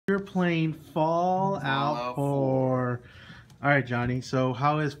playing Fallout 4. All right, Johnny. So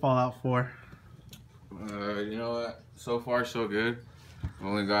how is Fallout 4? You know what? So far, so good. I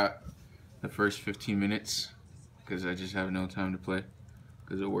only got the first 15 minutes because I just have no time to play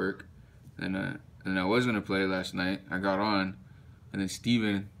because of work. And I was gonna play last night. I got on, and then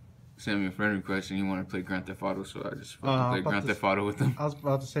Steven sent me a friend request and he wanted to play Grand Theft Auto, so I just played Grand Theft Auto with him. I was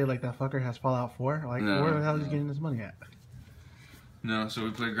about to say, like, that fucker has Fallout 4. Like, No, where the hell is he getting his money at? No, so we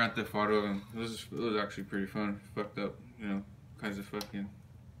played Grand Theft Auto, and it was actually pretty fun. Fucked up, you know, kinds of fucking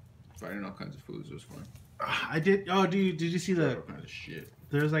fighting all kinds of foods. It was fun. I did. Oh, did you see the? All kinds of shit.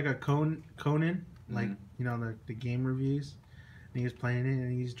 There's like a Conan, like you know the game reviews, and he was playing it,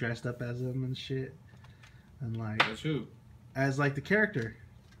 and he's dressed up as him and shit, and like. That's who? As like the character.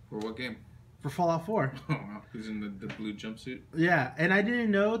 For what game? For Fallout 4. Oh, wow. He's in the blue jumpsuit? Yeah, and I didn't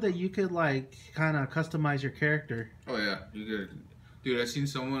know that you could, like, kind of customize your character. Oh, yeah. You could. Dude, I seen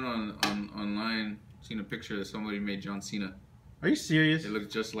someone online, seen a picture that somebody made John Cena. Are you serious? It looked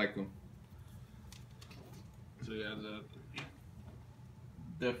just like him. So, yeah,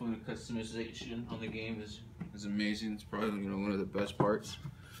 definitely customization on the game is amazing. It's probably, you know, one of the best parts.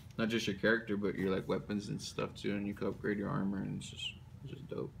 Not just your character, but your, like, weapons and stuff, too, and you can upgrade your armor, and it's just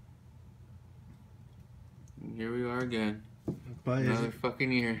dope. And here we are again. But another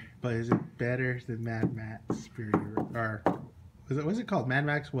fucking year. But is it better than Mad Max Fury? Or what's it called? Mad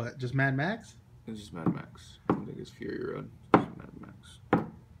Max what? Just Mad Max? It's just Mad Max. I don't think it's Fury Road. It's just Mad Max.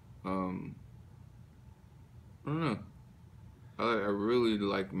 I don't know. I really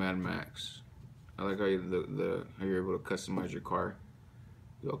like Mad Max. I like how how you're able to customize your car,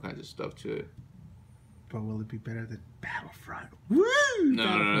 do all kinds of stuff to it. But will it be better than Battlefront? Woo!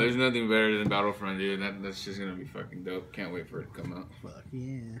 No. There's nothing better than Battlefront, dude. That's just gonna be fucking dope. Can't wait for it to come out. Fuck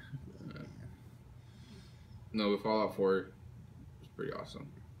yeah. No, but Fallout 4 is pretty awesome.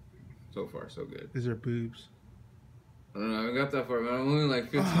 So far, so good. Is there boobs? I don't know. I haven't got that far, man. I'm only like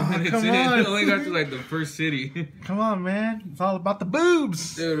 15 minutes in. I only got to like the first city. Come on, man. It's all about the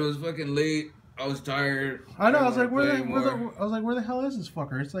boobs. Dude, it was fucking late. I was tired. I know. I was like, where the hell is this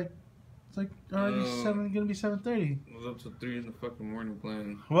fucker? It's like already gonna be 7:30. I was up till 3 in the fucking morning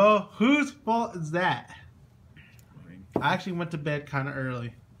playing. Well, whose fault is that? I actually went to bed kind of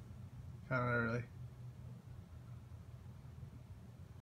early.